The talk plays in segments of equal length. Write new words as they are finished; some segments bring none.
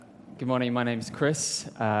Good morning, my name's Chris.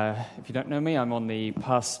 If you don't know me, I'm on the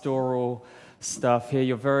pastoral staff here.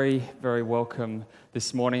 You're very, very welcome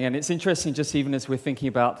this morning. And it's interesting, just even as we're thinking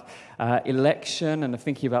about election and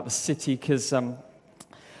thinking about the city, because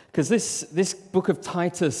this book of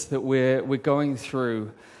Titus that we're going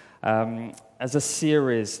through as a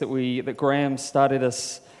series that Graham started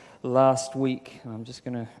us last week, and I'm just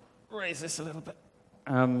going to raise this a little bit,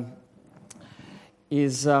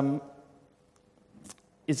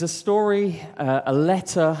 is a story, a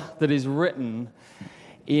letter that is written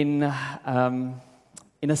in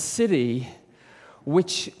a city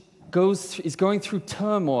which is going through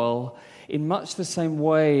turmoil in much the same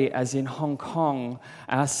way as in Hong Kong.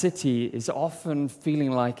 Our city is often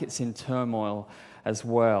feeling like it's in turmoil as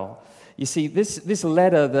well. You see, this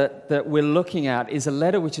letter that we're looking at is a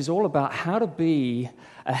letter which is all about how to be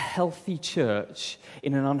a healthy church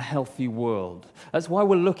in an unhealthy world. That's why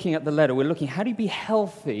we're looking at the letter. We're looking, how do you be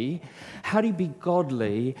healthy? How do you be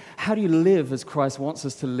godly? How do you live as Christ wants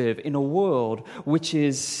us to live in a world which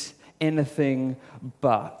is anything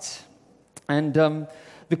but? And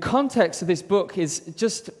the context of this book is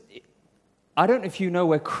just, I don't know if you know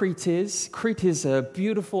where Crete is. Crete is a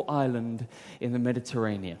beautiful island in the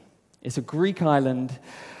Mediterranean. It's a Greek island,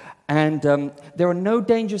 and there are no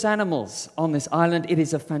dangerous animals on this island. It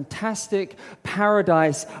is a fantastic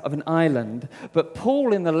paradise of an island. But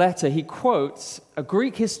Paul, in the letter, he quotes a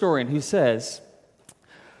Greek historian who says,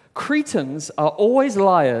 "Cretans are always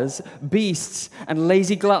liars, beasts, and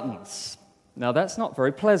lazy gluttons." Now, that's not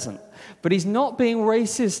very pleasant. But he's not being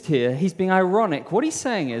racist here. He's being ironic. What he's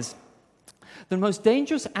saying is, the most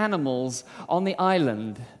dangerous animals on the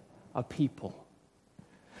island are people.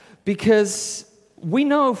 Because we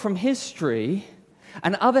know from history,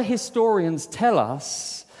 and other historians tell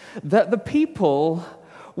us, that the people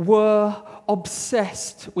were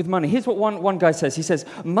obsessed with money. Here's what one guy says. He says,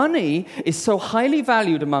 money is so highly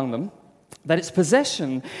valued among them that its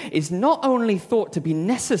possession is not only thought to be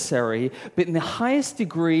necessary, but in the highest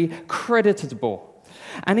degree creditable.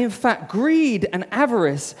 And in fact, greed and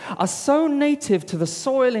avarice are so native to the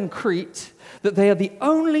soil in Crete that they are the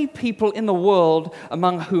only people in the world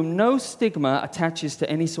among whom no stigma attaches to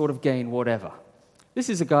any sort of gain whatever. This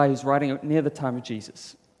is a guy who's writing near the time of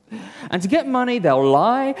Jesus. And to get money, they'll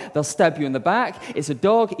lie, they'll stab you in the back. It's a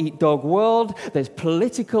dog-eat-dog world. There's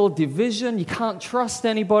political division. You can't trust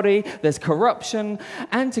anybody. There's corruption.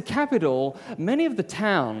 And to cap it all, many of the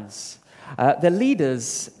towns, their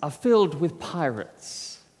leaders are filled with pirates.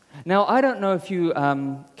 Now, I don't know if you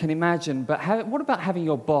can imagine, but what about having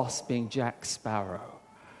your boss being Jack Sparrow?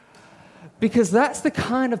 Because that's the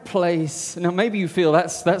kind of place, now maybe you feel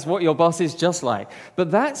that's what your boss is just like,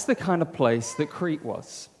 but that's the kind of place that Crete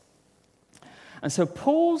was. And so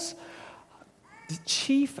Paul's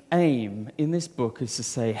chief aim in this book is to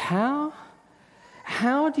say, how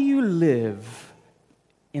do you live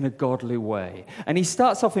in a godly way? And he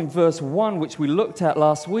starts off in verse 1, which we looked at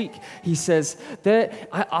last week. He says,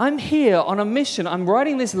 I'm here on a mission. I'm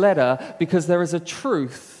writing this letter because there is a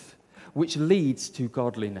truth which leads to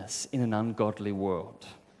godliness in an ungodly world.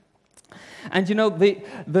 And you know,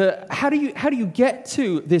 how do you get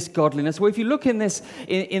to this godliness? Well, if you look in this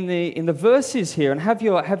in the verses here and have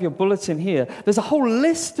your bulletin here, there's a whole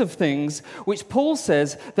list of things which Paul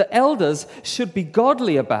says that elders should be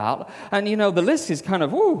godly about. And you know, the list is kind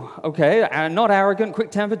of not arrogant,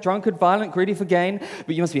 quick-tempered, drunkard, violent, greedy for gain,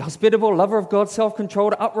 but you must be hospitable, lover of God,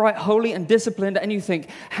 self-controlled, upright, holy, and disciplined. And you think,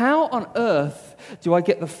 how on earth do I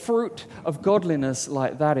get the fruit of godliness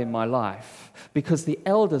like that in my life? Because the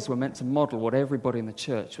elders were meant to model what everybody in the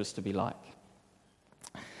church was to be like.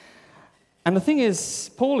 And the thing is,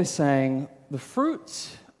 Paul is saying, the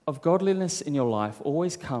fruit of godliness in your life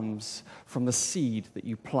always comes from the seed that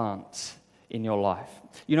you plant in your life.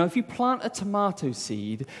 You know, if you plant a tomato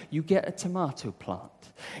seed, you get a tomato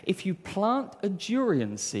plant. If you plant a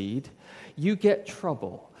durian seed, you get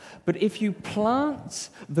trouble. But if you plant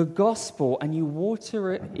the gospel and you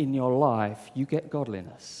water it in your life, you get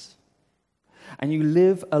godliness. And you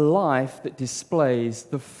live a life that displays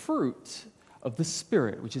the fruit of the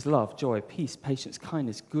Spirit, which is love, joy, peace, patience,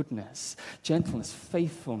 kindness, goodness, gentleness,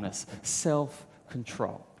 faithfulness,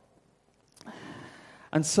 self-control.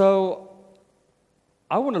 And so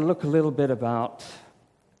I want to look a little bit about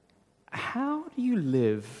how do you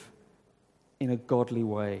live in a godly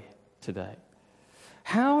way today?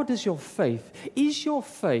 How does your faith,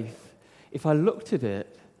 if I looked at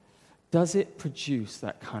it, does it produce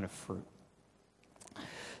that kind of fruit?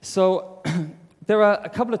 So there are a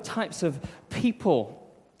couple of types of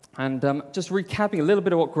people And just recapping a little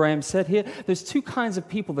bit of what Graham said here, there's two kinds of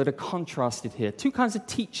people that are contrasted here, two kinds of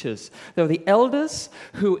teachers. There are the elders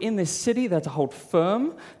who in this city, they're to hold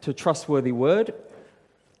firm to a trustworthy word.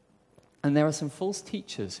 And there are some false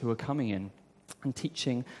teachers who are coming in and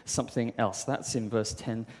teaching something else. That's in verse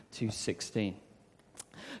 10 to 16.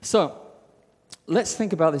 So let's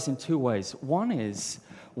think about this in two ways. One is,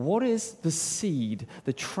 what is the seed,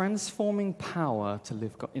 the transforming power to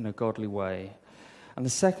live in a godly way? And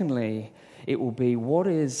secondly, it will be, what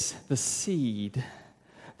is the seed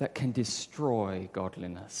that can destroy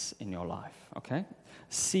godliness in your life? Okay?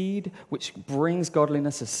 Seed which brings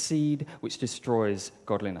godliness, a seed which destroys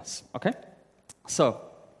godliness. Okay? So,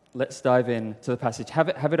 let's dive into the passage. Have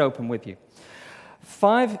it open with you.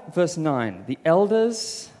 5 verse 9. The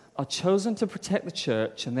elders are chosen to protect the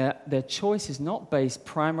church, and their choice is not based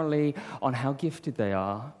primarily on how gifted they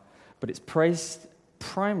are, but it's based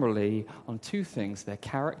primarily on two things: their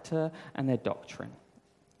character and their doctrine.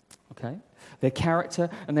 Okay? Their character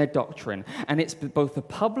and their doctrine. And it's both the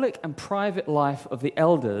public and private life of the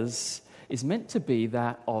elders is meant to be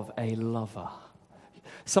that of a lover.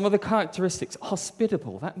 Some of the characteristics: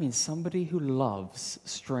 hospitable, that means somebody who loves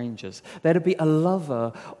strangers. They're to be a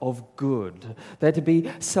lover of good. They're to be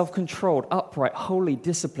self-controlled, upright, holy,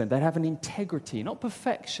 disciplined. They have an integrity, not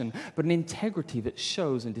perfection, but an integrity that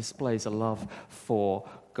shows and displays a love for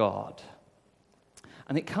God.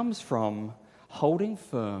 And it comes from holding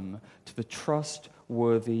firm to the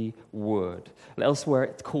trustworthy word. Elsewhere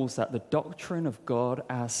it calls that the doctrine of God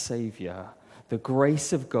our Savior, the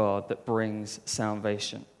grace of God that brings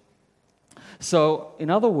salvation. So, in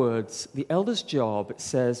other words, the elder's job, it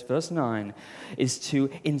says, verse 9, is to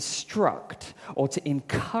instruct or to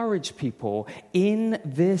encourage people in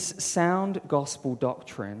this sound gospel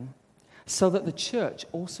doctrine so that the church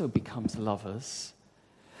also becomes lovers,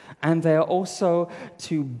 and they are also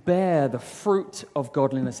to bear the fruit of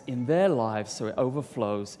godliness in their lives so it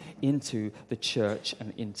overflows into the church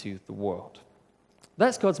and into the world.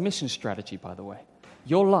 That's God's mission strategy, by the way.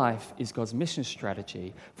 Your life is God's mission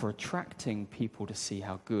strategy for attracting people to see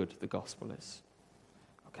how good the gospel is.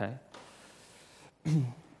 Okay?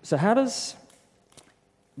 So how does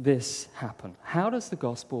this happen? How does the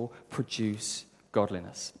gospel produce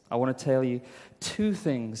godliness? I want to tell you two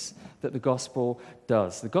things that the gospel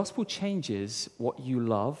does. The gospel changes what you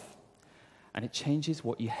love, and it changes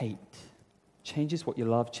what you hate. Changes what you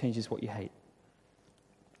love, changes what you hate.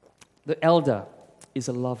 The elder is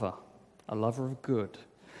a lover of good,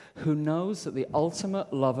 who knows that the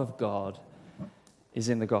ultimate love of God is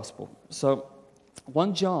in the gospel. So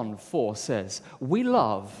 1 John 4 says, we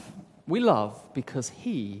love because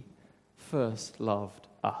he first loved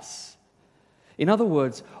us. In other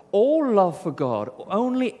words, all love for God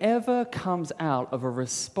only ever comes out of a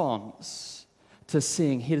response to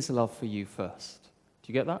seeing his love for you first. Do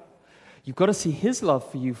you get that? You've got to see his love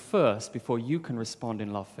for you first before you can respond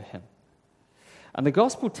in love for him. And the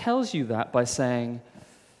gospel tells you that by saying,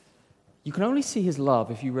 you can only see his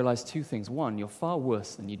love if you realize two things. One, you're far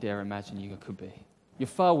worse than you dare imagine you could be. You're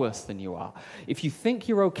far worse than you are. If you think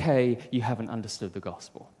you're okay, you haven't understood the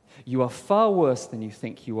gospel. You are far worse than you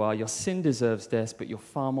think you are. Your sin deserves death, but you're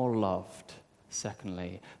far more loved,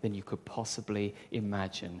 secondly, than you could possibly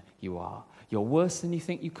imagine you are. You're worse than you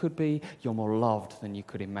think you could be. You're more loved than you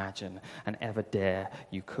could imagine and ever dare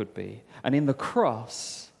you could be. And in the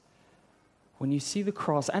cross, when you see the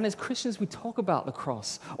cross, and as Christians we talk about the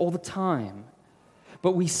cross all the time,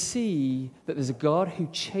 but we see that there's a God who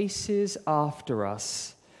chases after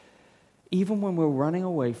us even when we're running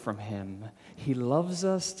away from him. He loves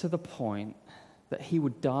us to the point that he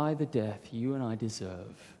would die the death you and I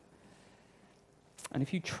deserve. And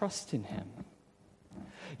if you trust in him,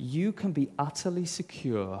 you can be utterly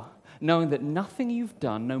secure, knowing that nothing you've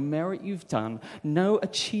done, no merit you've done, no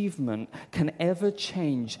achievement can ever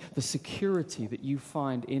change the security that you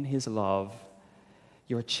find in his love.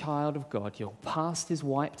 You're a child of God. Your past is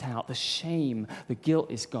wiped out. The shame, the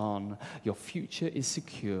guilt is gone. Your future is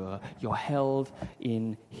secure. You're held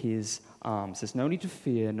in his arms. There's no need to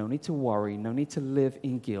fear, no need to worry, no need to live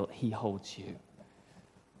in guilt. He holds you.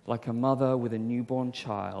 Like a mother with a newborn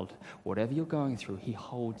child, whatever you're going through, he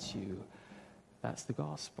holds you. That's the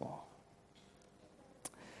gospel.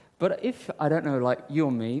 But if, I don't know, like you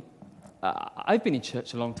or me, I've been in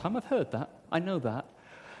church a long time. I've heard that. I know that.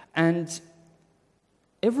 And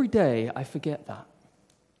every day I forget that.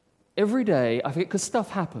 Every day I forget, because stuff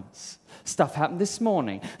happens. Stuff happened this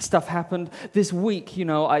morning. Stuff happened this week. You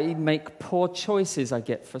know, I make poor choices. I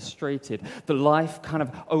get frustrated. The life kind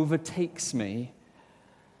of overtakes me.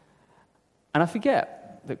 And I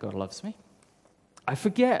forget that God loves me. I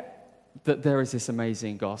forget that there is this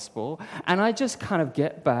amazing gospel, and I just kind of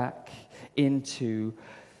get back into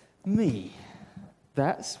me.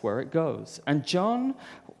 That's where it goes. And John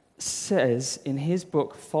says in his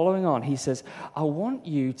book, following on, he says, I want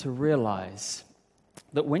you to realize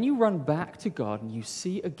that when you run back to God and you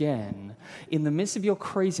see again, in the midst of your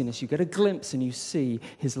craziness, you get a glimpse and you see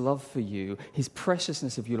his love for you, his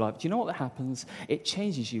preciousness of your life. Do you know what happens? It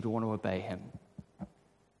changes you to want to obey him.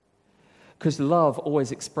 Because love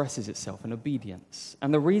always expresses itself in obedience.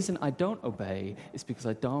 And the reason I don't obey is because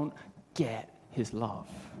I don't get his love.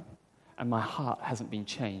 And my heart hasn't been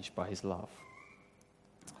changed by his love.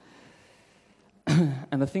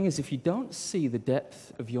 And the thing is, if you don't see the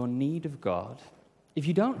depth of your need of God, if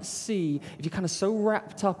you're kind of so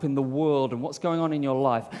wrapped up in the world and what's going on in your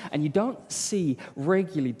life, and you don't see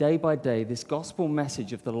regularly, day by day, this gospel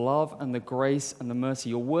message of the love and the grace and the mercy,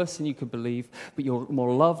 you're worse than you could believe, but you're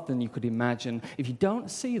more loved than you could imagine. If you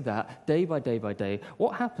don't see that day by day by day,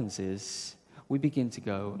 what happens is we begin to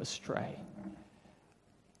go astray.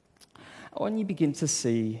 When you begin to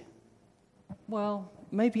see, well,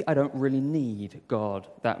 maybe I don't really need God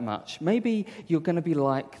that much. Maybe you're going to be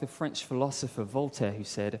like the French philosopher Voltaire, who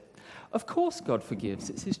said, of course God forgives,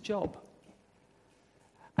 it's his job.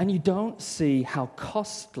 And you don't see how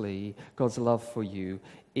costly God's love for you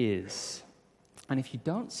is. And if you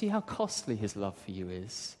don't see how costly his love for you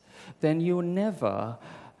is, then you'll never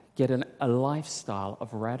get a lifestyle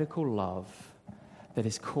of radical love that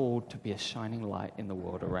is called to be a shining light in the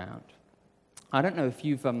world around. I don't know if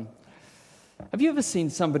have you ever seen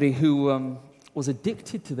somebody who was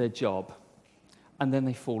addicted to their job and then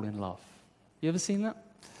they fall in love? You ever seen that?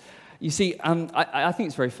 You see, I think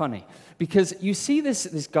it's very funny because you see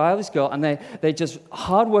this guy or this girl and they're just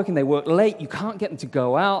hardworking, they work late, you can't get them to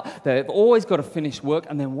go out, they've always got to finish work,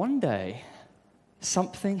 and then one day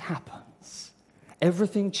something happens.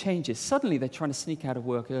 Everything changes. Suddenly they're trying to sneak out of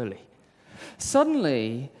work early.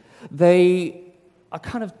 Suddenly they are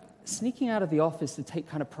kind of sneaking out of the office to take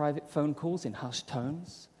kind of private phone calls in hushed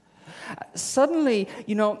tones. Suddenly,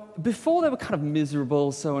 before they were kind of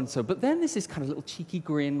miserable, so-and-so, but then there's this kind of little cheeky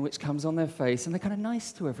grin which comes on their face, and they're kind of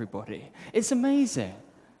nice to everybody. It's amazing.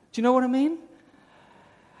 Do you know what I mean?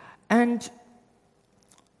 And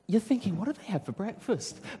you're thinking, what do they have for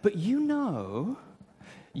breakfast? But you know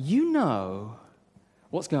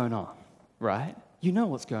what's going on, right? You know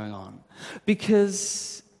what's going on.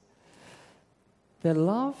 Because their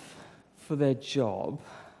love for their job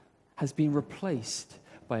has been replaced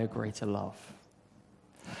by a greater love.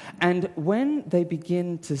 And when they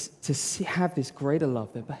begin to have this greater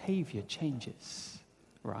love, their behavior changes,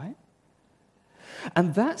 right?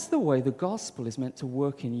 And that's the way the gospel is meant to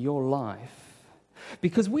work in your life.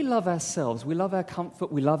 Because we love ourselves, we love our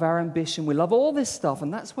comfort, we love our ambition, we love all this stuff,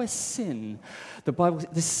 and that's where sin, the Bible,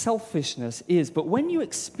 this selfishness is. But when you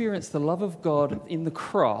experience the love of God in the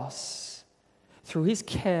cross, through his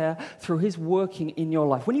care, through his working in your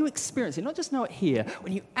life, when you experience it, not just know it here,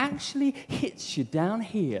 when you actually hits you down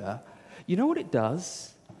here, you know what it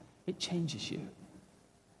does? It changes you.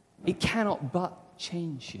 It cannot but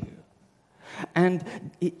change you. And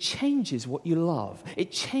it changes what you love.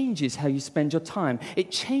 It changes how you spend your time.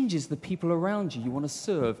 It changes the people around you want to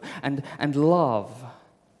serve and love.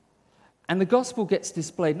 And the gospel gets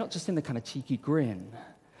displayed not just in the kind of cheeky grin,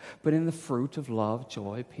 but in the fruit of love,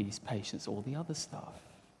 joy, peace, patience, all the other stuff.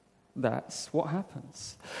 That's what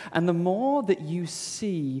happens. And the more that you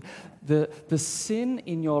see the sin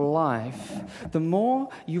in your life, the more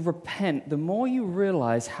you repent, the more you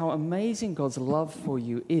realize how amazing God's love for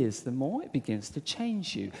you is, the more it begins to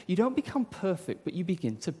change you. You don't become perfect, but you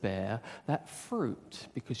begin to bear that fruit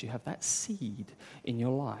because you have that seed in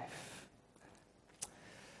your life.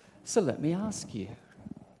 So let me ask you,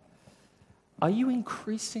 are you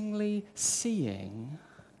increasingly seeing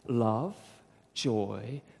love,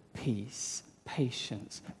 joy, peace,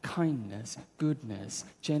 patience, kindness, goodness,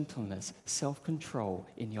 gentleness, self-control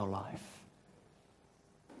in your life?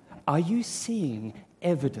 Are you seeing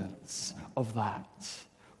evidence of that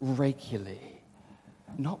regularly?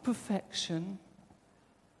 Not perfection.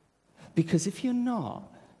 Because if you're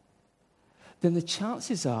not, then the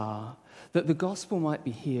chances are that the gospel might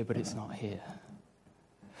be here, but it's not here.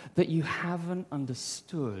 That you haven't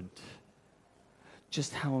understood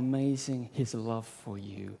just how amazing his love for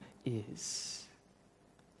you is.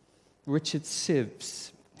 Richard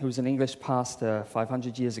Sibbes, who was an English pastor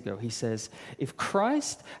 500 years ago, he says, if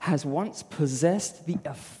Christ has once possessed the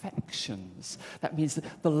affections, that means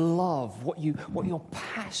the love, what you're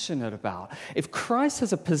passionate about. If Christ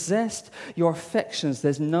has possessed your affections,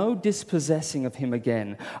 there's no dispossessing of him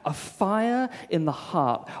again. A fire in the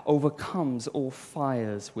heart overcomes all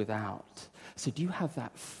fires without. So do you have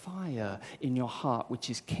that fire in your heart which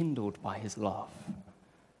is kindled by his love?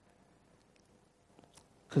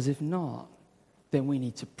 Because if not, then we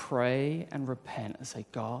need to pray and repent and say,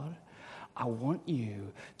 God, I want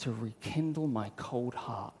you to rekindle my cold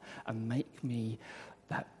heart and make me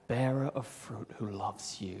that bearer of fruit who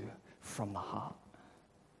loves you from the heart.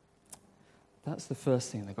 That's the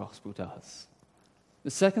first thing the gospel does.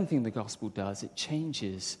 The second thing the gospel does, it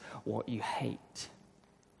changes what you hate.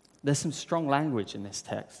 There's some strong language in this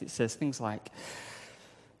text. It says things like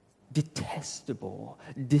detestable,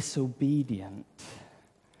 disobedient.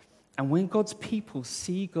 And when God's people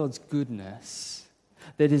see God's goodness,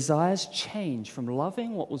 their desires change from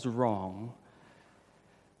loving what was wrong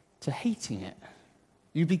to hating it.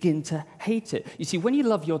 You begin to hate it. You see, when you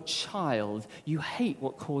love your child, you hate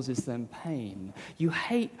what causes them pain. You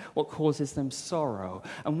hate what causes them sorrow.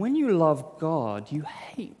 And when you love God, you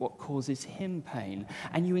hate what causes him pain.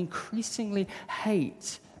 And you increasingly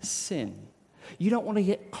hate sin. You don't want to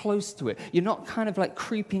get close to it. You're not kind of like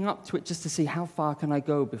creeping up to it just to see how far can I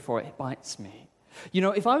go before it bites me. You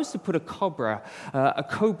know, if I was to put a cobra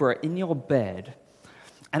in your bed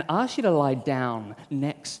and ask you to lie down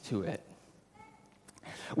next to it,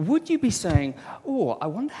 would you be saying, oh, I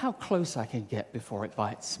wonder how close I can get before it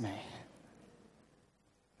bites me?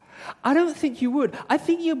 I don't think you would. I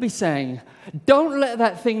think you'd be saying, don't let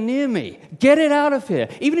that thing near me. Get it out of here.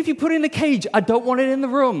 Even if you put it in a cage, I don't want it in the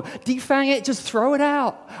room. Defang it, just throw it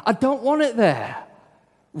out. I don't want it there.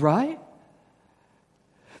 Right?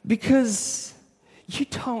 Because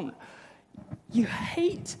you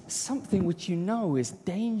hate something which you know is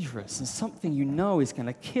dangerous and something you know is going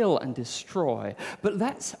to kill and destroy. But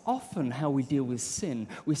that's often how we deal with sin.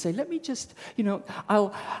 We say, let me just,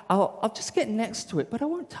 I'll just get next to it, but I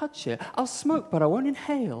won't touch it. I'll smoke, but I won't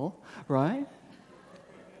inhale, right?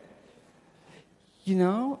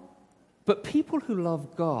 But people who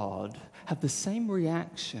love God have the same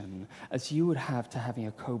reaction as you would have to having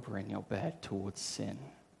a cobra in your bed towards sin.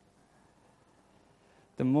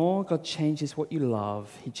 The more God changes what you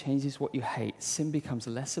love, he changes what you hate. Sin becomes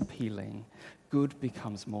less appealing. Good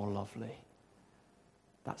becomes more lovely.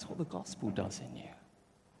 That's what the gospel does in you.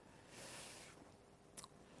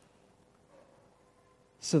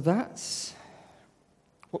 So that's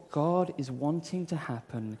what God is wanting to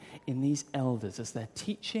happen in these elders as they're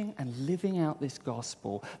teaching and living out this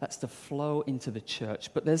gospel. That's to flow into the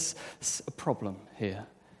church. But there's a problem here.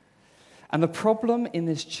 And the problem in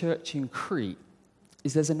this church in Crete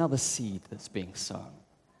is there's another seed that's being sown.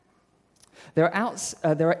 There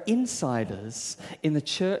are insiders in the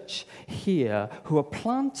church here who are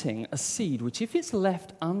planting a seed which, if it's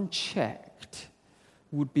left unchecked,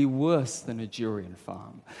 would be worse than a durian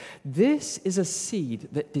farm. This is a seed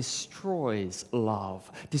that destroys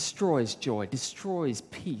love, destroys joy, destroys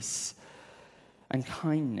peace and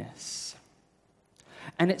kindness.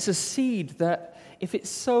 And it's a seed that, if it's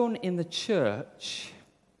sown in the church,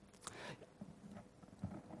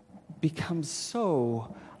 becomes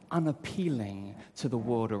so unappealing to the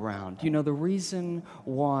world around. You know, the reason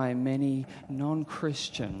why many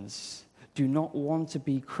non-Christians do not want to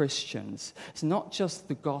be Christians, it's not just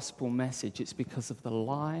the gospel message, it's because of the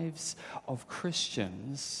lives of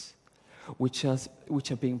Christians which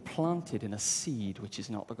are being planted in a seed which is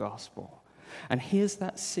not the gospel. And here's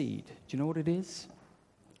that seed. Do you know what it is?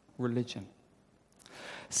 Religion.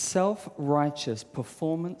 Self-righteous,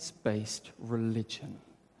 performance-based religion.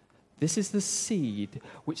 This is the seed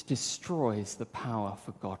which destroys the power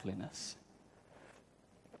for godliness.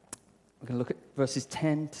 We're going to look at verses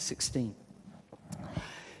 10 to 16.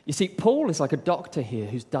 You see, Paul is like a doctor here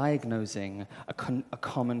who's diagnosing a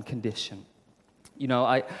common condition. You know,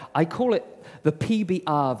 I call it the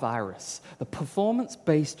PBR virus, the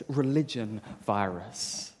performance-based religion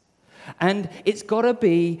virus. And it's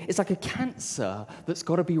like a cancer that's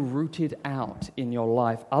got to be rooted out in your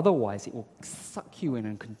life. Otherwise, it will suck you in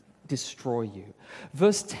and destroy you.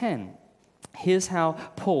 Verse 10, here's how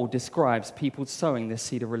Paul describes people sowing this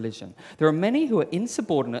seed of religion. There are many who are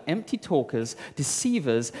insubordinate, empty talkers,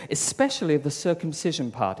 deceivers, especially of the circumcision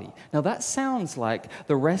party. Now that sounds like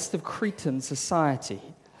the rest of Cretan society.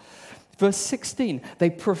 Verse 16, they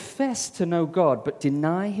profess to know God, but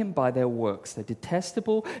deny him by their works. They're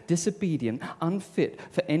detestable, disobedient, unfit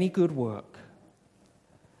for any good work.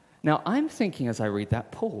 Now I'm thinking as I read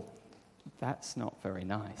that, Paul, that's not very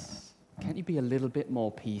nice. Can't you be a little bit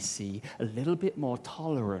more PC, a little bit more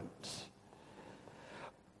tolerant?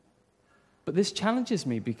 But this challenges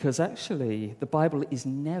me because actually the Bible is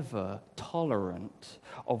never tolerant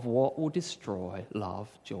of what will destroy love,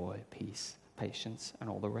 joy, peace, patience, and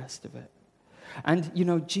all the rest of it. And,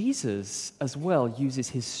 Jesus as well uses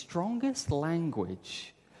his strongest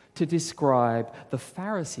language to describe the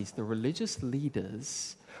Pharisees, the religious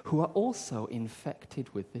leaders, who are also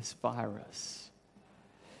infected with this virus.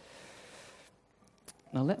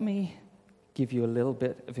 Now, let me give you a little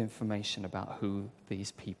bit of information about who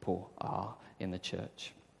these people are in the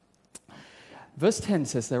church. Verse 10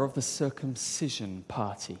 says they're of the circumcision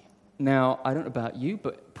party. Now, I don't know about you,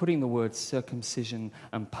 but putting the words circumcision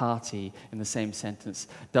and party in the same sentence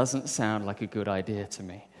doesn't sound like a good idea to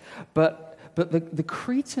me. But the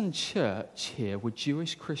Cretan church here were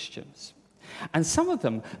Jewish Christians. And some of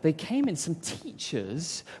them, they came in, some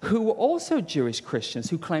teachers who were also Jewish Christians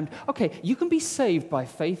who claimed, okay, you can be saved by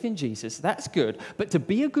faith in Jesus, that's good, but to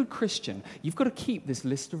be a good Christian, you've got to keep this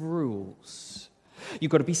list of rules.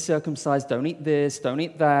 You've got to be circumcised, don't eat this, don't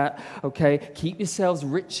eat that, okay? Keep yourselves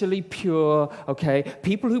ritually pure, okay?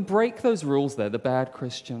 People who break those rules, they're the bad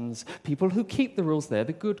Christians. People who keep the rules, they're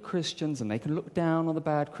the good Christians, and they can look down on the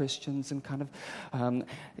bad Christians and kind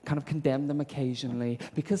of condemn them occasionally,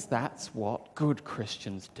 because that's what good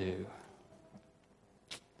Christians do.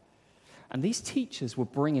 And these teachers were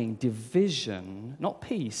bringing division, not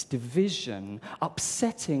peace, division,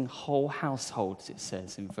 upsetting whole households, it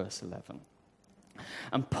says in verse 11.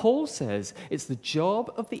 And Paul says it's the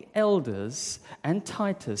job of the elders and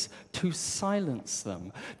Titus to silence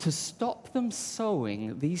them, to stop them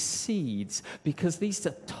sowing these seeds, because these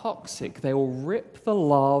are toxic. They will rip the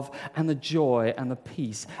love and the joy and the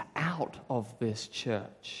peace out of this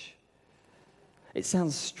church. It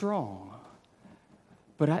sounds strong,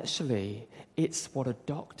 but actually it's what a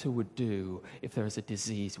doctor would do if there is a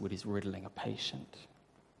disease which is riddling a patient.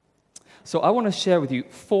 So I want to share with you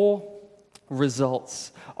 4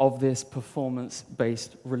 results of this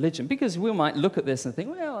performance-based religion, because we might look at this and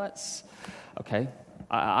think, well, that's okay.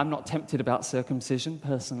 I'm not tempted about circumcision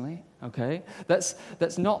personally. Okay,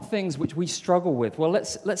 that's not things which we struggle with. Well,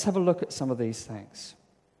 let's have a look at some of these things.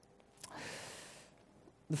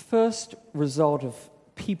 The first result of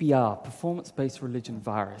PBR, performance-based religion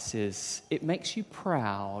virus, is it makes you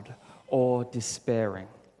proud or despairing,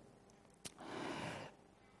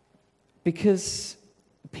 because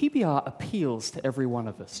PBR appeals to every one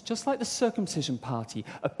of us, just like the circumcision party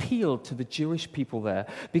appealed to the Jewish people there,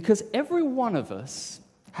 because every one of us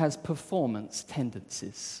has performance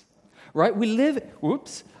tendencies, right? We live,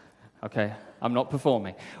 I'm not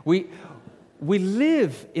performing. We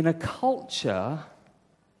live in a culture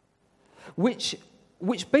which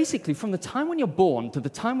basically, from the time when you're born to the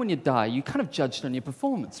time when you die, you kind of judged on your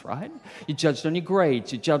performance, right? You're judged on your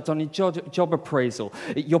grades, you're judged on your job appraisal,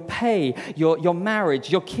 your pay, your marriage,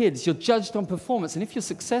 your kids, you're judged on performance. And if you're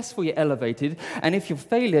successful, you're elevated, and if you're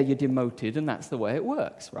failure, you're demoted, and that's the way it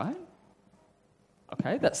works, right?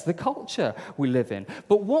 Okay, that's the culture we live in.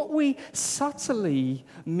 But what we subtly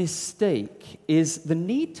mistake is the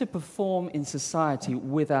need to perform in society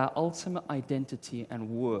with our ultimate identity and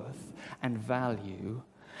worth and value.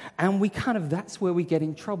 And that's where we get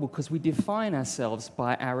in trouble, because we define ourselves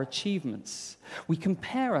by our achievements. We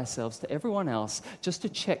compare ourselves to everyone else just to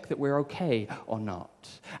check that we're okay or not.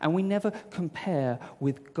 And we never compare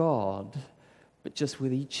with God, but just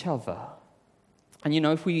with each other. And,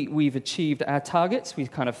 if we've achieved our targets, we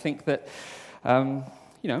kind of think that,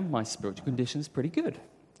 my spiritual condition is pretty good.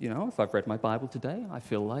 If I've read my Bible today, I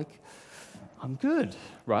feel like I'm good,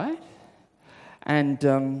 right?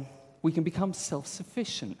 And we can become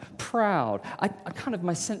self-sufficient, proud.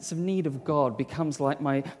 My sense of need of God becomes like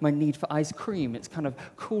my need for ice cream. It's kind of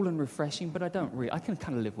cool and refreshing, but I can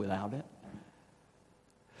kind of live without it.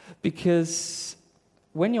 Because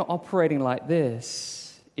when you're operating like this,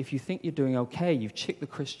 if you think you're doing okay, you've checked the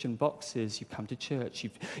Christian boxes, you've come to church,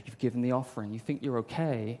 you've given the offering, you think you're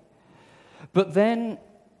okay. But then,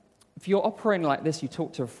 if you're operating like this, you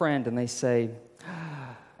talk to a friend and they say,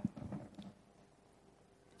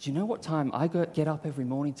 do you know what time I get up every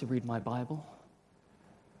morning to read my Bible?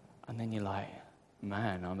 And then you're like,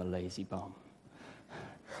 man, I'm a lazy bum.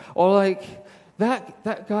 Or like,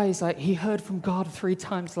 that guy is like, he heard from God 3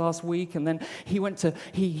 times last week, and then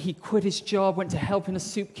he quit his job, went to help in a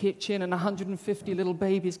soup kitchen, and 150 little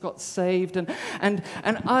babies got saved, and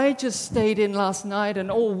I just stayed in last night and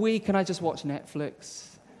all week, and I just watched Netflix,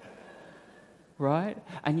 right?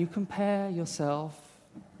 And you compare yourself,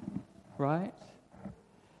 right?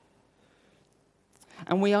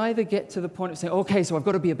 And we either get to the point of saying, okay, so I've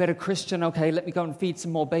got to be a better Christian, okay, let me go and feed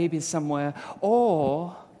some more babies somewhere.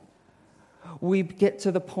 Or we get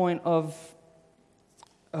to the point of,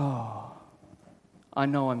 oh, I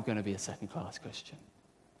know I'm going to be a second-class Christian.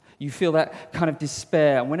 You feel that kind of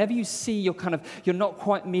despair. And whenever you see you're not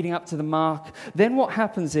quite meeting up to the mark, then what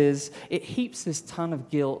happens is it heaps this ton of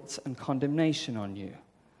guilt and condemnation on you.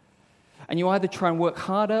 And you either try and work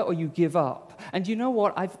harder or you give up. And you know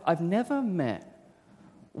what? I've never met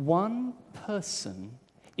one person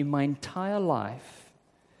in my entire life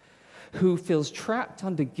who feels trapped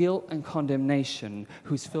under guilt and condemnation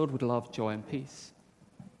who's filled with love, joy, and peace.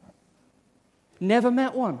 Never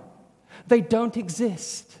met one. They don't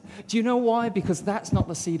exist. Do you know why? Because that's not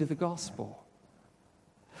the seed of the gospel.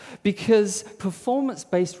 Because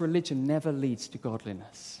performance-based religion never leads to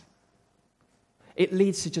godliness. It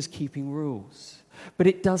leads to just keeping rules. But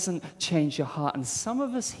it doesn't change your heart. And some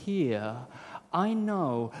of us here, I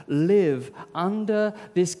know, live under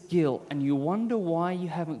this guilt, and you wonder why you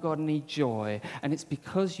haven't got any joy. And it's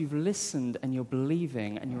because you've listened and you're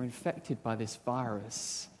believing and you're infected by this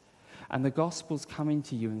virus. And the gospel's coming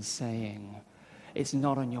to you and saying, it's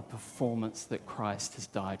not on your performance that Christ has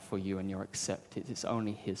died for you and you're accepted. It's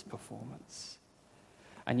only his performance.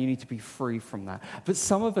 And you need to be free from that. But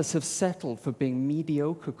some of us have settled for being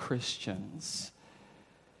mediocre Christians.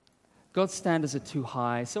 God's standards are too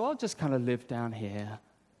high, so I'll just kind of live down here.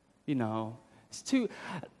 You know,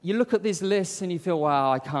 you look at these lists and you feel,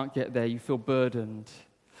 wow, I can't get there. You feel burdened.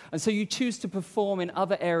 And so you choose to perform in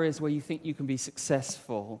other areas where you think you can be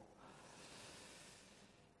successful,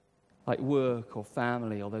 like work or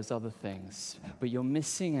family or those other things. But you're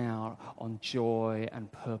missing out on joy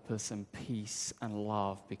and purpose and peace and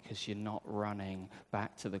love because you're not running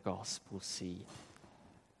back to the gospel seed.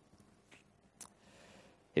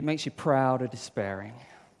 It makes you proud or despairing.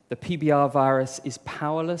 The PBR virus is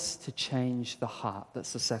powerless to change the heart.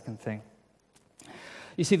 That's the second thing.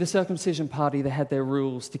 You see, the circumcision party, they had their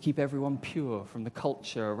rules to keep everyone pure from the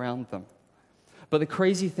culture around them. But the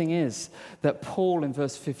crazy thing is that Paul, in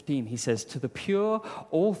verse 15, he says, to the pure,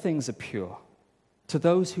 all things are pure. To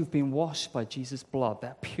those who've been washed by Jesus' blood,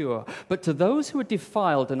 they're pure. But to those who are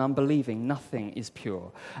defiled and unbelieving, nothing is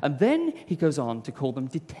pure. And then he goes on to call them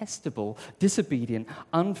detestable, disobedient,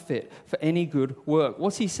 unfit for any good work.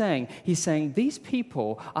 What's he saying? He's saying these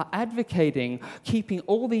people are advocating keeping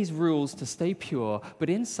all these rules to stay pure, but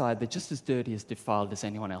inside they're just as dirty as defiled as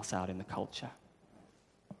anyone else out in the culture.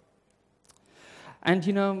 And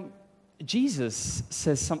you know, Jesus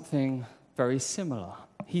says something very similar.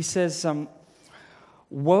 He says,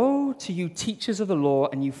 woe to you teachers of the law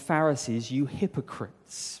and you Pharisees, you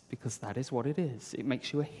hypocrites, because that is what it is. It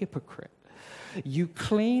makes you a hypocrite. You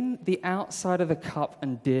clean the outside of the cup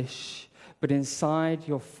and dish, but inside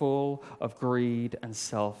you're full of greed and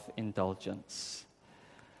self-indulgence.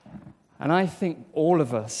 And I think all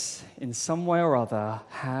of us, in some way or other,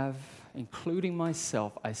 have, including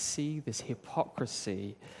myself, I see this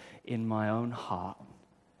hypocrisy in my own heart.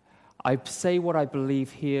 I say what I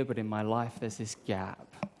believe here, but in my life there's this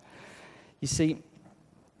gap. You see,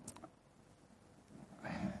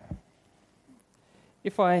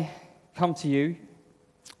 if I come to you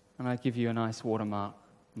and I give you a nice watermark,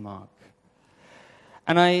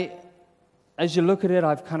 and as you look at it,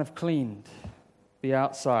 I've kind of cleaned the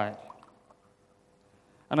outside.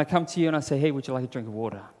 And I come to you and I say, hey, would you like a drink of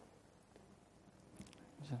water?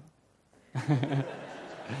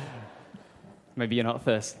 Maybe you're not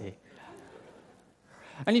thirsty.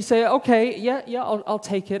 And you say, okay, yeah, I'll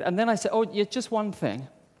take it. And then I say, oh, yeah, just one thing.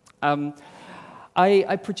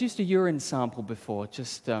 I produced a urine sample before,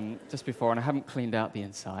 just before, and I haven't cleaned out the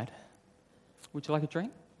inside. Would you like a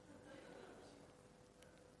drink?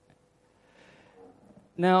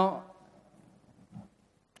 Now,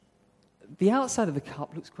 the outside of the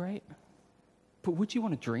cup looks great, but would you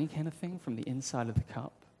want to drink anything from the inside of the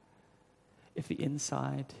cup if the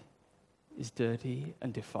inside is dirty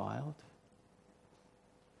and defiled?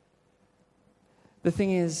 The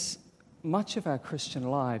thing is, much of our Christian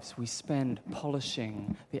lives, we spend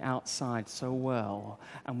polishing the outside so well,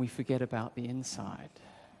 and we forget about the inside.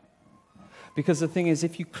 Because the thing is,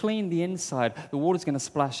 if you clean the inside, the water's going to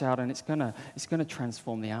splash out, and it's going to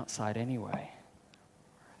transform the outside anyway.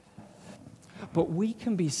 But we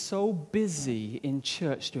can be so busy in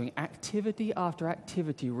church doing activity after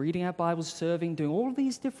activity, reading our Bibles, serving, doing all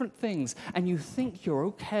these different things, and you think you're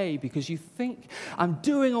okay because you think, I'm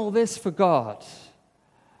doing all this for God.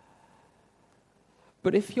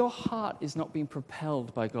 But if your heart is not being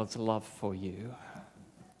propelled by God's love for you,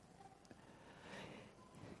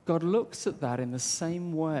 God looks at that in the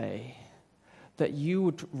same way that you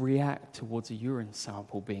would react towards a urine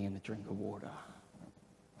sample being in the drink of water.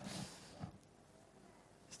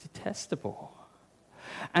 It's detestable.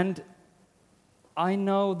 And I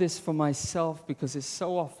know this for myself because it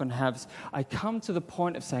so often I come to the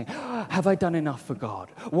point of saying, have I done enough for God?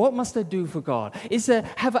 What must I do for God?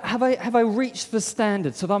 Have I reached the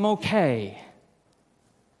standard so that I'm okay?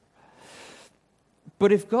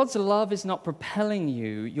 But if God's love is not propelling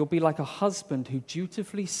you, you'll be like a husband who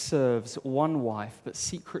dutifully serves one wife but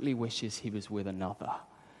secretly wishes he was with another.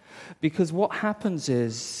 Because what happens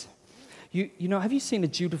is, you know, have you seen a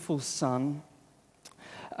dutiful son?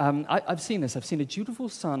 I've seen this. I've seen a dutiful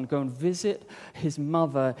son go and visit his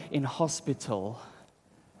mother in hospital,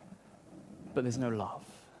 but there's no love.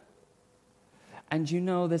 And you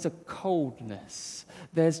know, there's a coldness.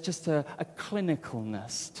 There's just a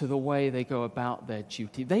clinicalness to the way they go about their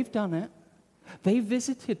duty. They've done it. They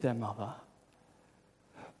visited their mother.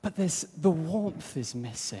 But the warmth is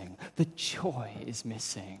missing. The joy is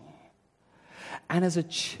missing. And as a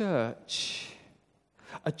church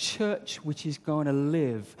which is going to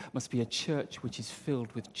live must be a church which is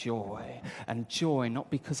filled with joy. And joy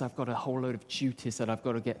not because I've got a whole load of duties that I've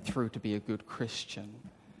got to get through to be a good Christian,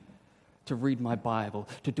 to read my Bible,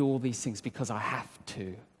 to do all these things because I have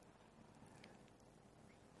to,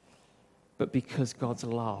 but because God's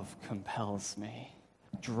love compels me,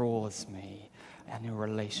 draws me, and in a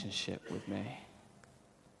relationship with me.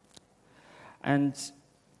 And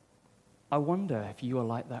I wonder if you are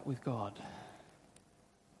like that with God.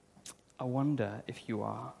 I wonder if you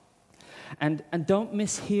are. And don't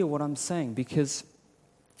mishear what I'm saying, because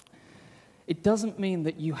it doesn't mean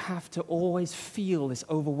that you have to always feel this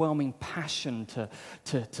overwhelming passion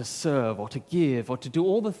to serve or to give or to do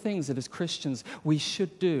all the things that as Christians we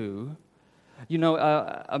should do. You know,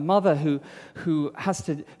 a mother who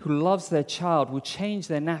loves their child will change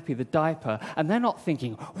their nappy, the diaper, and they're not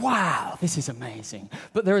thinking, wow, this is amazing.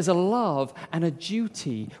 But there is a love and a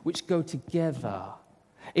duty which go together.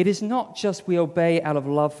 It is not just we obey out of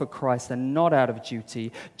love for Christ and not out of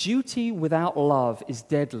duty. Duty without love is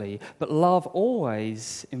deadly, but love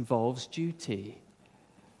always involves duty.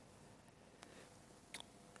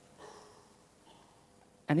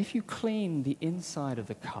 And if you clean the inside of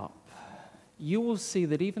the cup, you will see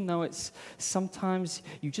that even though it's sometimes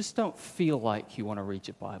you just don't feel like you want to read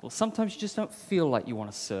your Bible, sometimes you just don't feel like you want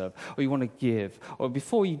to serve or you want to give, or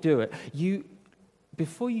before you do it,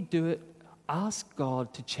 ask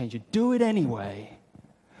God to change it. Do it anyway,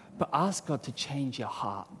 but ask God to change your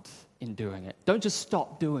heart in doing it. Don't just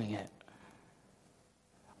stop doing it.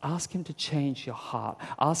 Ask Him to change your heart.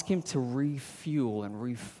 Ask Him to refuel and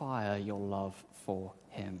refire your love for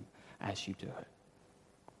Him as you do it.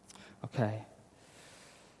 Okay?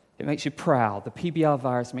 It makes you proud. The PBR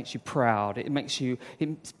virus makes you proud.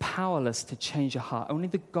 It's powerless to change your heart. Only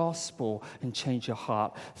the gospel can change your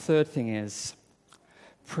heart. Third thing is,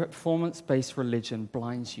 performance-based religion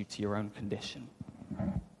blinds you to your own condition.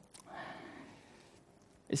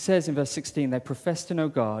 It says in verse 16, they profess to know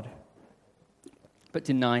God, but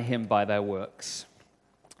deny Him by their works.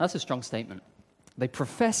 That's a strong statement. They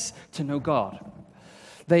profess to know God.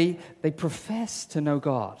 They profess to know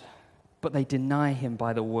God, but they deny Him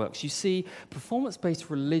by the works. You see, performance-based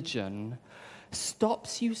religion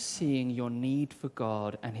stops you seeing your need for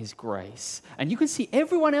God and His grace. And you can see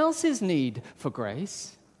everyone else's need for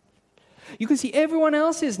grace. You can see everyone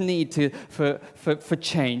else's need for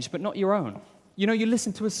change, but not your own. You know, you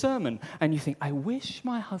listen to a sermon and you think, I wish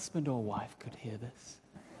my husband or wife could hear this.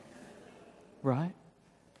 Right?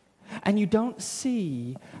 And you don't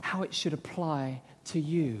see how it should apply to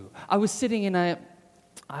you. I was sitting in a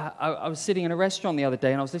restaurant the other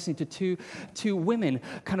day, and I was listening to two women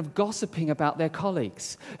kind of gossiping about their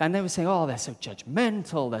colleagues. And they were saying, oh, they're so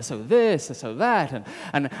judgmental, they're so this, they're so that.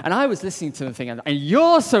 And I was listening to them thinking, and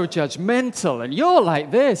you're so judgmental, and you're like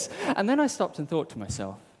this. And then I stopped and thought to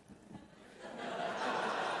myself,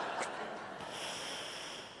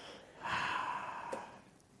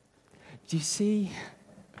 do you see,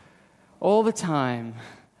 all the time,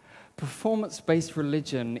 performance-based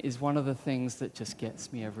religion is one of the things that just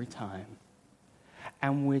gets me every time.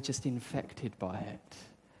 And we're just infected by it.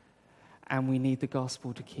 And we need the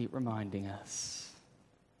gospel to keep reminding us.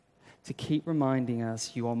 To keep reminding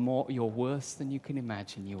us you're worse than you can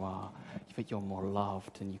imagine you are. But you're more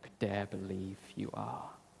loved than you could dare believe you are.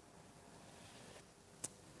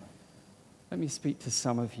 Let me speak to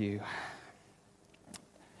some of you.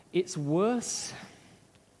 It's worse.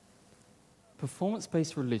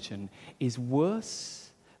 Performance-based religion is worse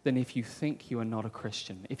than if you think you are not a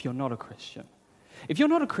Christian, if you're not a Christian. If you're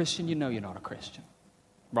not a Christian, you know you're not a Christian,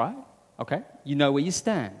 right? Okay? You know where you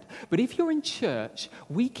stand. But if you're in church,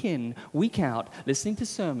 week in, week out, listening to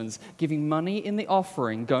sermons, giving money in the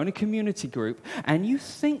offering, going to community group, and you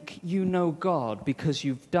think you know God because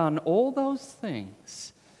you've done all those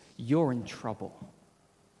things, you're in trouble.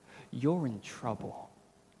 You're in trouble.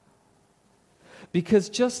 Because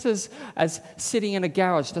just as sitting in a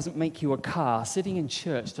garage doesn't make you a car, sitting in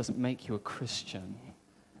church doesn't make you a Christian.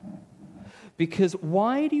 Because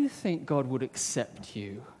why do you think God would accept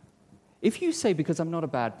you? If you say, because I'm not a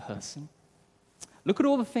bad person, look at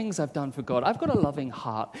all the things I've done for God, I've got a loving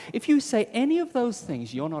heart. If you say any of those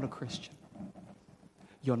things, you're not a Christian.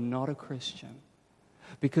 You're not a Christian.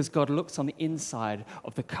 Because God looks on the inside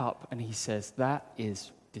of the cup and he says, that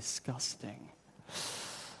is disgusting.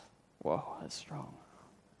 Whoa, that's strong.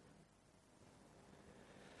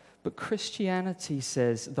 But Christianity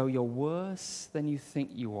says, though you're worse than you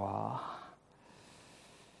think you are,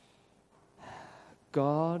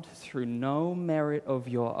 God, through no merit of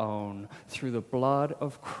your own, through the blood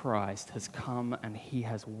of Christ, has come and he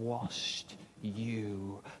has washed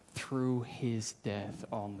you through his death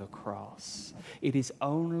on the cross. It is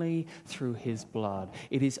only through his blood.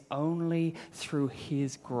 It is only through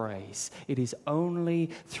his grace. It is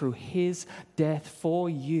only through his death for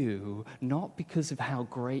you, not because of how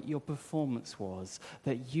great your performance was,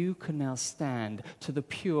 that you can now stand to the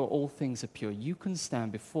pure. All things are pure. You can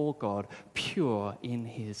stand before God pure in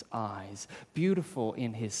his eyes, beautiful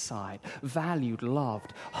in his sight, valued,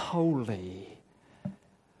 loved, holy.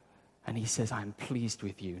 And he says, I'm pleased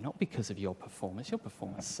with you, not because of your performance. Your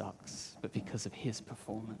performance sucks, but because of his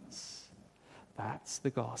performance. That's the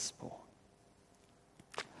gospel.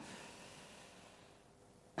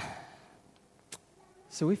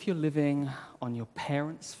 So if you're living on your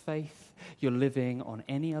parents' faith, you're living on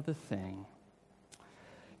any other thing,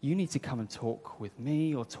 you need to come and talk with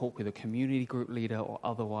me or talk with a community group leader or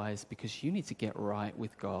otherwise, because you need to get right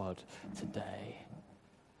with God today.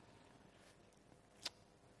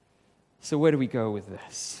 So where do we go with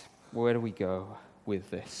this? Where do we go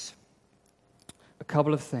with this? A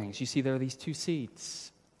couple of things. You see there are these two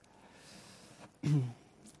seeds.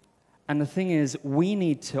 And the thing is, we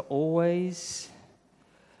need to always...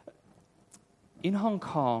 In Hong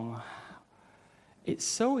Kong, it's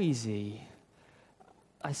so easy,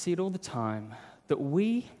 I see it all the time, that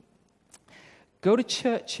we go to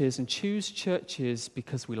churches and choose churches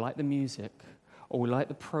because we like the music, or we like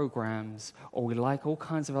the programs, or we like all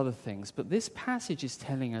kinds of other things. But this passage is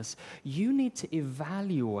telling us you need to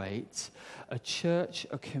evaluate a church,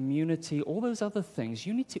 a community, all those other things.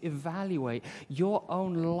 You need to evaluate your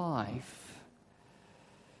own life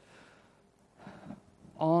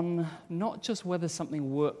on not just whether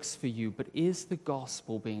something works for you, but is the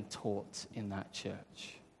gospel being taught in that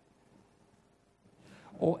church?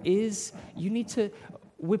 Or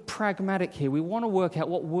we're pragmatic here. We want to work out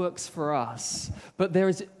what works for us. But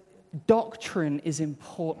doctrine is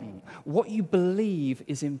important. What you believe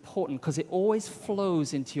is important because it always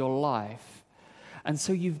flows into your life. And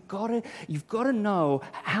so you've got to know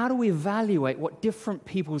how to evaluate what different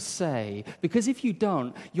people say. Because if you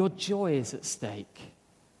don't, your joy is at stake.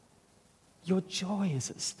 Your joy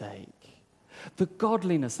is at stake. The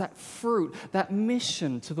godliness, that fruit, that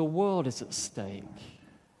mission to the world is at stake.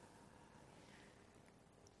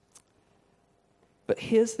 But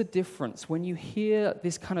here's the difference. When you hear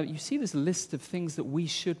this you see this list of things that we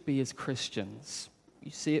should be as Christians.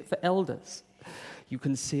 You see it for elders. You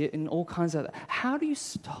can see it in all kinds of... How do you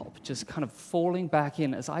stop just kind of falling back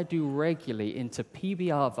in, as I do regularly, into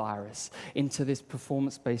PBR virus, into this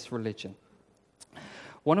performance-based religion?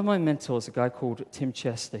 One of my mentors, a guy called Tim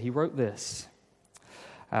Chester, he wrote this.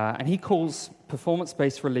 And he calls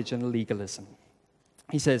performance-based religion legalism.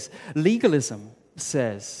 He says, legalism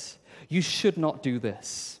says... you should not do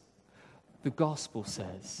this. The gospel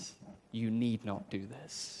says you need not do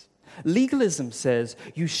this. Legalism says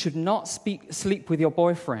you should not sleep with your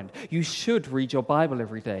boyfriend. You should read your Bible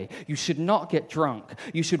every day. You should not get drunk.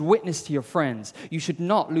 You should witness to your friends. You should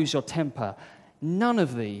not lose your temper. None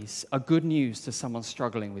of these are good news to someone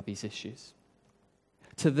struggling with these issues.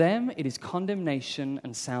 To them, it is condemnation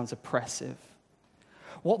and sounds oppressive.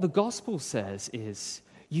 What the gospel says is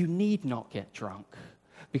you need not get drunk,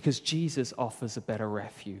 because Jesus offers a better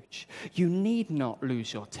refuge. You need not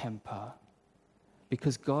lose your temper,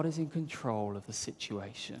 because God is in control of the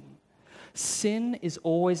situation. Sin is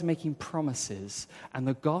always making promises, and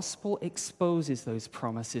the gospel exposes those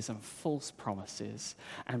promises and false promises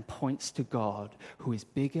and points to God, who is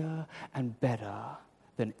bigger and better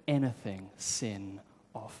than anything sin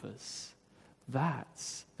offers.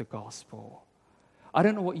 That's the gospel. I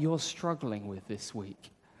don't know what you're struggling with this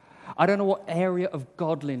week. I don't know what area of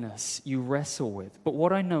godliness you wrestle with, but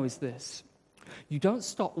what I know is this. You don't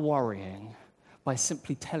stop worrying by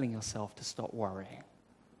simply telling yourself to stop worrying,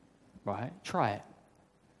 right? Try it.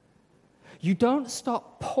 You don't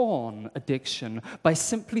stop porn addiction by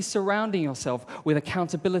simply surrounding yourself with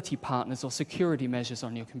accountability partners or security measures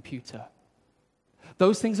on your computer.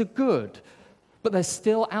 Those things are good, but they're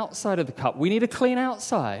still outside of the cup. We need a clean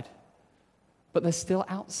outside, but they're still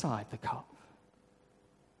outside the cup.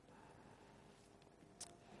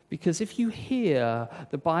 Because if you hear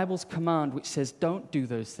the Bible's command which says don't do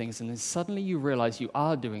those things, and then suddenly you realize you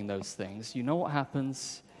are doing those things, you know what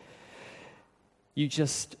happens? You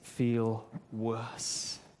just feel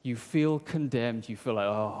worse. You feel condemned. You feel like,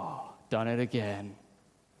 oh, done it again.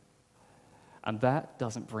 And that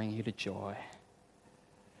doesn't bring you to joy.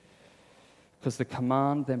 Because the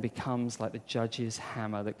command then becomes like the judge's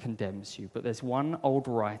hammer that condemns you. But there's one old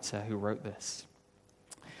writer who wrote this.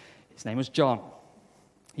 His name was John.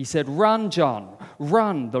 He said, "Run, John,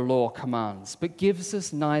 run, the law commands, but gives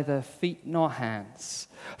us neither feet nor hands.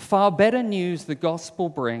 Far better news the gospel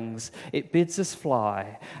brings. It bids us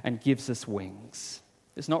fly and gives us wings."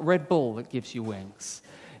 It's not Red Bull that gives you wings.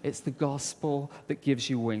 It's the gospel that gives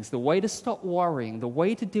you wings. The way to stop worrying, the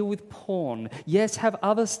way to deal with porn, yes, have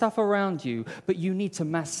other stuff around you, but you need to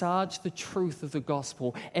massage the truth of the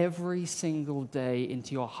gospel every single day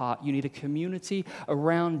into your heart. You need a community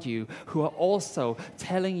around you who are also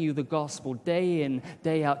telling you the gospel day in,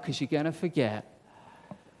 day out, because you're going to forget.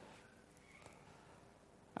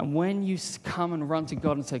 And when you come and run to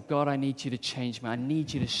God and say, "God, I need you to change me. I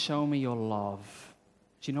need you to show me your love,"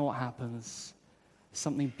 do you know what happens?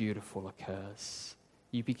 Something beautiful occurs.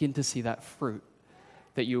 You begin to see that fruit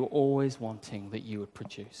that you were always wanting that you would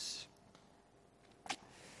produce.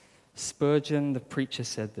 Spurgeon, the preacher,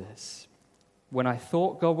 said this: "When I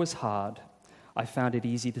thought God was hard, I found it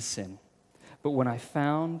easy to sin. But when I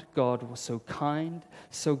found God was so kind,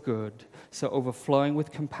 so good, so overflowing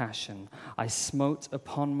with compassion, I smote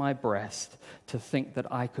upon my breast to think that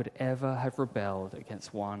I could ever have rebelled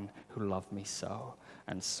against one who loved me so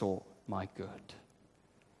and sought my good."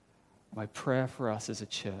 My prayer for us as a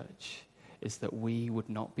church is that we would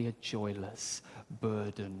not be a joyless,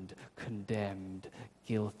 burdened, condemned,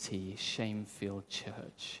 guilty, shame-filled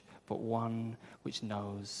church, but one which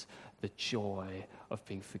knows the joy of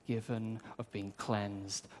being forgiven, of being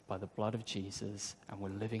cleansed by the blood of Jesus, and we're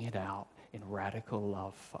living it out in radical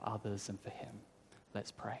love for others and for Him.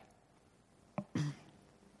 Let's pray.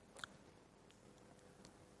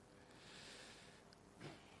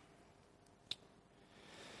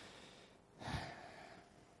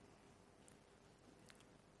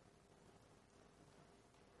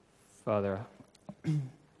 Father,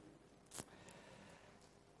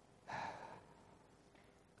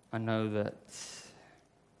 I know that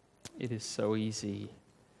it is so easy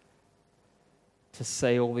to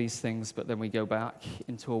say all these things, but then we go back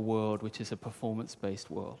into a world which is a performance-based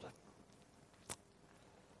world.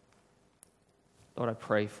 Lord, I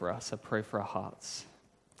pray for us. I pray for our hearts.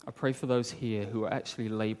 I pray for those here who are actually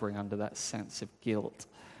laboring under that sense of guilt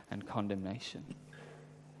and condemnation.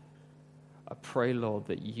 I pray, Lord,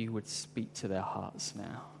 that you would speak to their hearts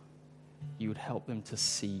now. You would help them to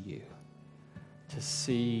see you, to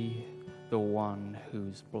see the one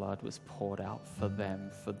whose blood was poured out for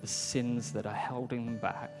them, for the sins that are holding them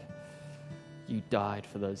back. You died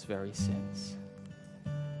for those very sins.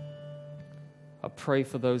 I pray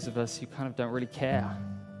for those of us who kind of don't really care.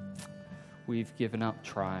 We've given up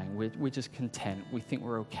trying. We're just content. We think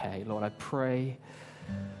we're okay. Lord, I pray,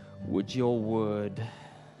 would your word,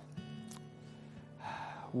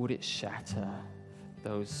 would it shatter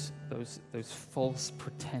those false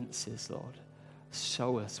pretenses, Lord?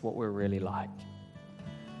 Show us what we're really like.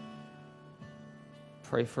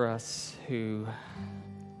 Pray for us who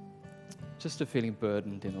just are feeling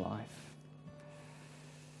burdened in life.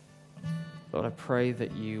 Lord, I pray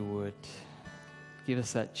that you would give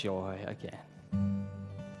us that joy again,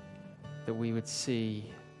 that we would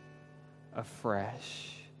see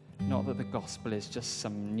afresh, not that the gospel is just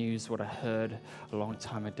some news what I heard a long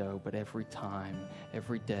time ago, but every time,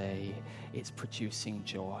 every day, it's producing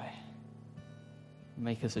joy.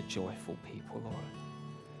 Make us a joyful people, Lord.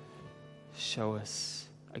 Show us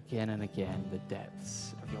again and again the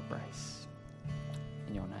depths of your grace.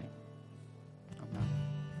 In your name.